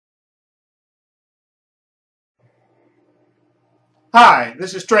Hi,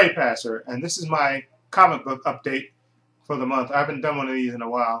 this is Stray Passer, and this is my comic book update for the month. I haven't done one of these in a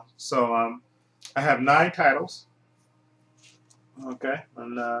while, so I have 9 titles. Okay,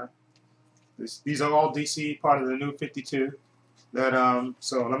 and these are all DC, part of the New 52.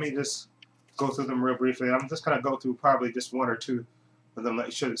 So let me just go through them real briefly. I'm just gonna go through probably just 1 or 2 of them. Let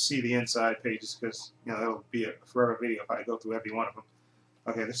you should see the inside pages because it'll be a forever video if I go through every one of them.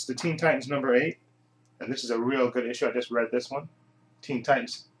 Okay, this is the Teen Titans number 8, and this is a real good issue. I just read this one. Teen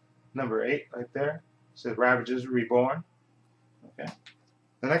Titans number 8 right there. It says Ravagers Reborn. Okay.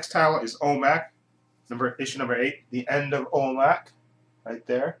 The next title is OMAC, issue number 8, The End of OMAC, right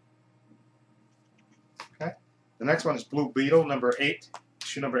there. Okay. The next one is Blue Beetle number 8,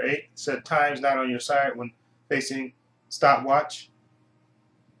 issue number 8. It said Time's not on your side when facing stopwatch.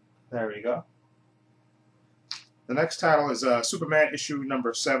 There we go. The next title is Superman issue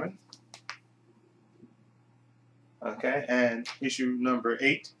number 7. Okay, and issue number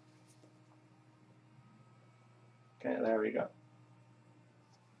 8. Okay, there we go.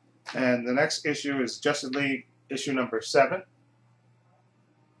 And the next issue is Justice League issue number 7.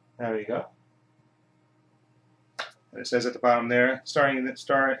 There we go. And it says at the bottom there, starting in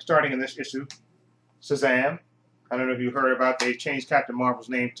this issue, Shazam. I don't know if you heard about they changed Captain Marvel's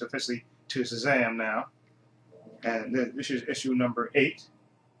name to officially to Shazam now. And this is issue number 8.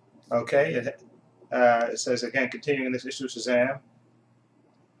 Okay, it says again, continuing in this issue, Shazam.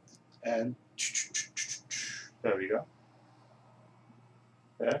 And there we go.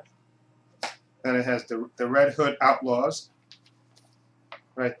 There. Then it has the Red Hood Outlaws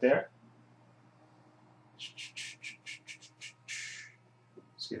right there.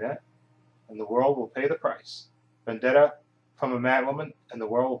 See that? And the world will pay the price. Vendetta from a madwoman, and the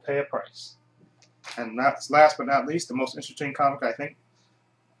world will pay a price. And last but not least, the most interesting comic I think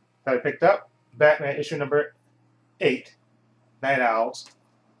that I picked up, Batman issue number 8, Night Owls.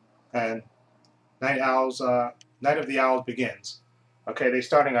 And Night of the Owls begins. Okay, they're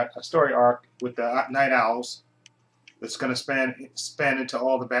starting a story arc with the Night Owls that's going to span into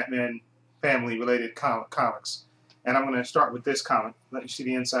all the Batman family-related comics. And I'm going to start with this comic. Let you see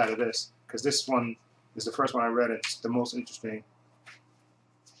the inside of this, because this one is the first one I read. It's the most interesting.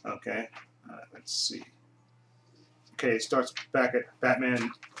 Okay, let's see. Okay, it starts back at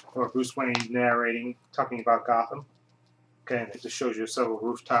Batman or Bruce Wayne narrating, talking about Gotham. Okay, and it just shows you several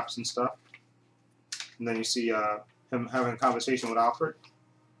rooftops and stuff. And then you see him having a conversation with Alfred.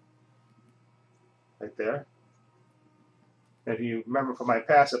 Right there. If you remember from my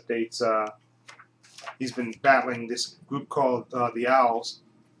past updates, he's been battling this group called the Owls,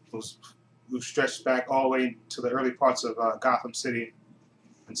 who stretched back all the way to the early parts of Gotham City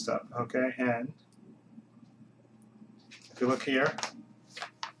and stuff. Okay, and if you look here,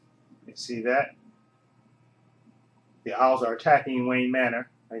 you see that the Owls are attacking Wayne Manor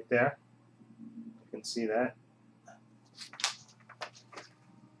right there. You can see that.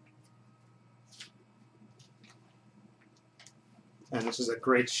 And this is a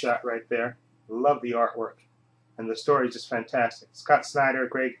great shot right there. Love the artwork. And the story is just fantastic. Scott Snyder,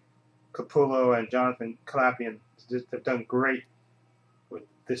 Greg Capullo, and Jonathan Clapian have done great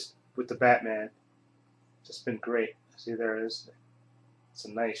with the Batman. Just been great. See, there it is. It's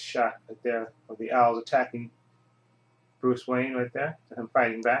a nice shot right there of the Owls attacking Bruce Wayne right there, and him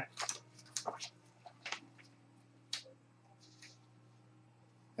fighting back.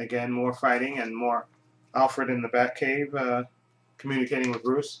 Again, more fighting and more Alfred in the Batcave communicating with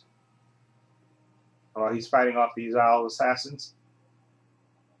Bruce while he's fighting off these Owl assassins.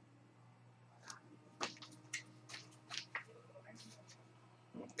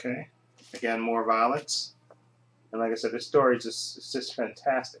 Okay, again, more violence. And like I said, this story is just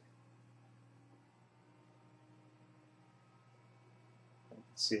fantastic.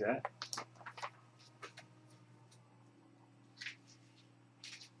 See that?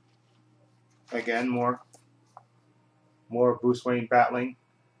 Again, more Bruce Wayne battling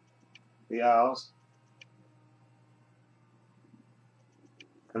the Owls.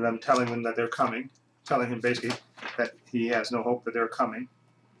 And them telling him that they're coming. Telling him basically that he has no hope that they're coming.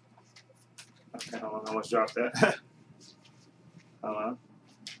 Okay, hold on, I almost dropped that. Hold on.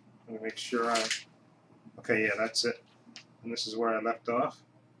 Let me make sure okay, yeah, that's it. And this is where I left off.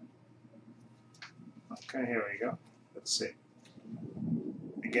 Okay, here we go. Let's see.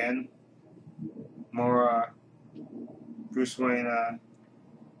 Again, more Bruce Wayne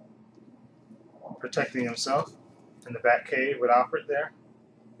protecting himself in the Batcave with Alfred there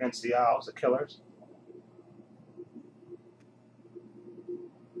against the Owls, the killers.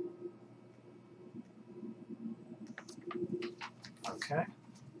 Okay.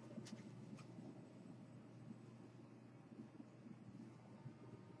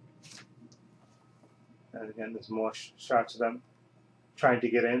 And again, there's more shots of them trying to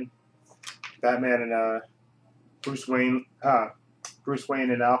get in. Batman and Bruce Wayne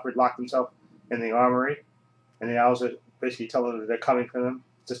and Alfred locked themselves in the armory, and the owls are basically telling them that they're coming for them.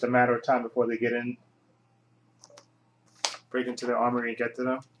 It's just a matter of time before they get in, break into the armory and get to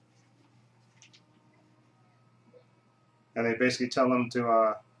them. And they basically tell them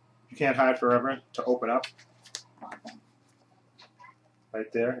to, you can't hide forever, to open up.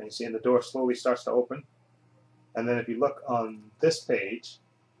 Right there, and you see the door slowly starts to open. And then if you look on this page,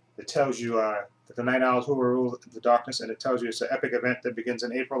 it tells you that the Night Owls who will rule the darkness, and it tells you it's an epic event that begins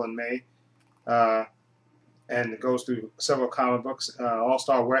in April and May, and it goes through several comic books,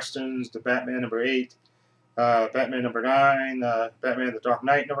 All-Star Westerns, the Batman #8, Batman #9, Batman the Dark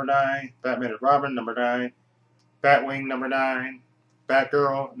Knight #9, Batman and Robin #9, Batwing #9,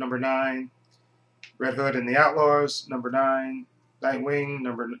 Batgirl #9, Red Hood and the Outlaws #9, Nightwing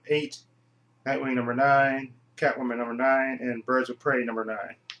 #8, Nightwing #9, Catwoman #9, and Birds of Prey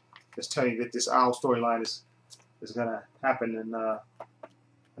 #9. Just tell you that this owl storyline is gonna happen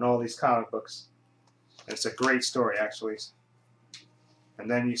in all these comic books. And it's a great story, actually. And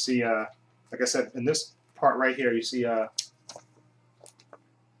then you see, like I said, in this part right here, you see they're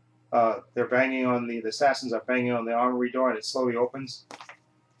banging on the assassins are banging on the armory door, and it slowly opens.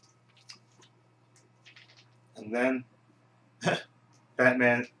 And then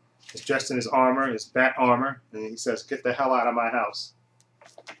Batman is dressed in his armor, his bat armor, and he says, "Get the hell out of my house."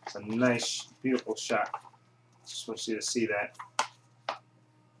 It's a nice, beautiful shot. Just want you to see that.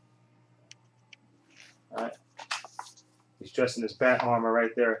 Alright. He's dressed in his bat armor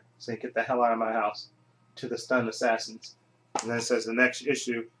right there, saying, "Get the hell out of my house," to the stunned assassins. And then it says, the next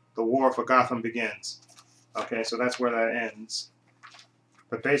issue, the war for Gotham begins. Okay, so that's where that ends.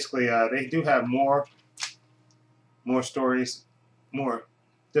 But basically, they do have more stories, more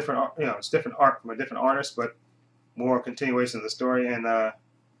different, it's different art from a different artist, but more continuation of the story. And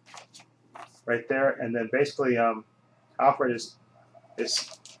right there, and then basically, Alfred is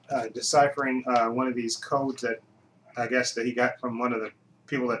deciphering one of these codes that I guess that he got from one of the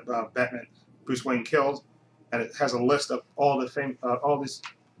people that Bruce Wayne killed, and it has a list of all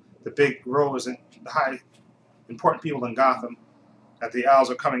the big rulers and high important people in Gotham that the Owls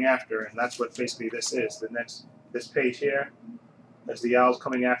are coming after, and that's what basically this is. This page here is the Owls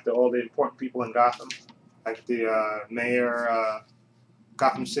coming after all the important people in Gotham, like the mayor,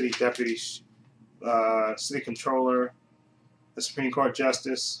 Gotham City deputy, city controller, the Supreme Court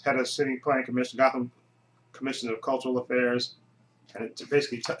justice, head of city planning commission, Gotham Commission of Cultural Affairs, and it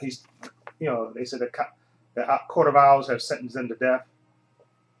basically he's, they said the Court of Owls have sentenced them to death,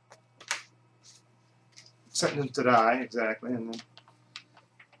 sentenced them to die, exactly,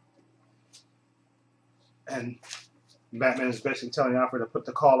 and Batman is basically telling Alfred to put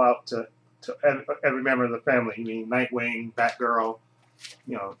the call out to every member of the family. I mean, Nightwing, Batgirl,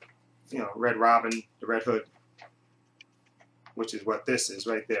 Red Robin, the Red Hood, which is what this is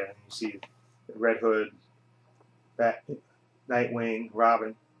right there. And you see the Red Hood, Nightwing,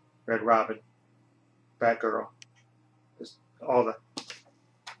 Robin, Red Robin, Batgirl, just all the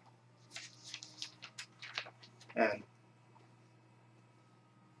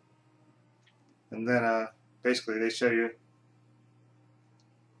and then basically they show you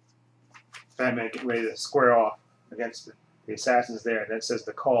Batman getting ready to square off against the assassins there. And that says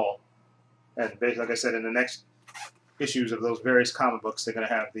the call. And basically, like I said, in the next issues of those various comic books, they're going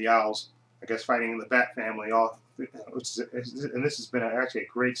to have the Owls, I guess, fighting the Bat family. And this has been actually a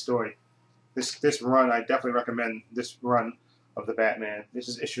great story. This run, I definitely recommend this run of the Batman. This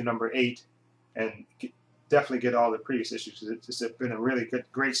is issue #8, and definitely get all the previous issues. It's been a really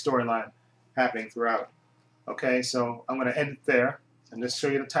great storyline happening throughout. Okay, so I'm going to end it there and just show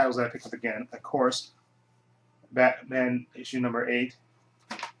you the titles that I picked up again. Of course, Batman issue #8,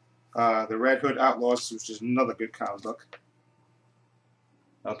 the Red Hood Outlaws, which is another good comic book.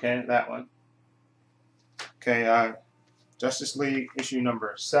 Okay, that one. Okay, Justice League issue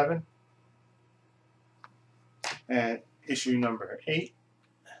 #7 and issue #8,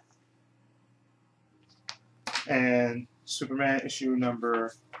 and Superman issue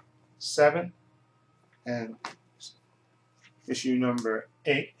 #7 and issue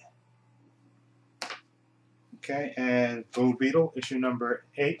 #8. Okay, and Blue Beetle issue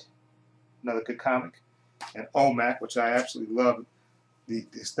 #8, another good comic, and OMAC, which I absolutely love the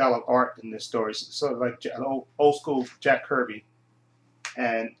style of art in this story. It's sort of like old school Jack Kirby,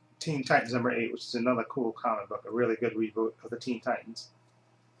 and Teen Titans #8, which is another cool comic book, a really good reboot of the Teen Titans.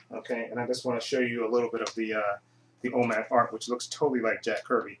 Okay, and I just want to show you a little bit of the OMAC art, which looks totally like Jack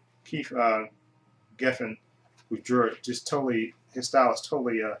Kirby. Keith Giffen, who drew it, just totally, his style is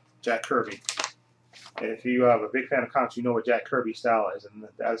totally Jack Kirby. If you are a big fan of comics, you know what Jack Kirby's style is, and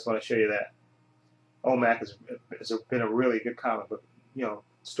I just want to show you that. OMAC has been a really good comic book, you know,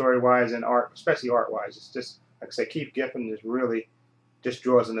 story-wise and art, especially art-wise. It's just, like I said, Keith Giffen is really just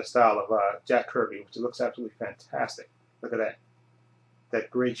draws in the style of Jack Kirby, which looks absolutely fantastic. Look at that.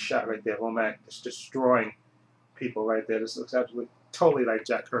 That great shot right there of OMAC just destroying people right there. This looks absolutely, totally like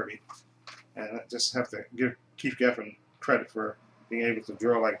Jack Kirby. And I just have to give Keith Giffen credit for being able to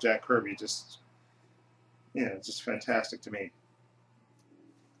draw like Jack Kirby. Just, you know, just fantastic to me.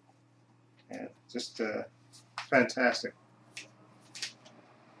 And just fantastic.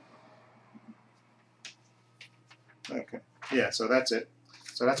 Okay. Yeah, so that's it.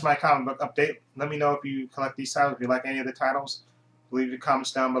 So that's my comic book update. Let me know if you collect these titles, if you like any of the titles. Leave your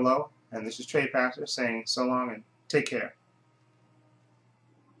comments down below. And this is Trade Pastor saying so long and take care.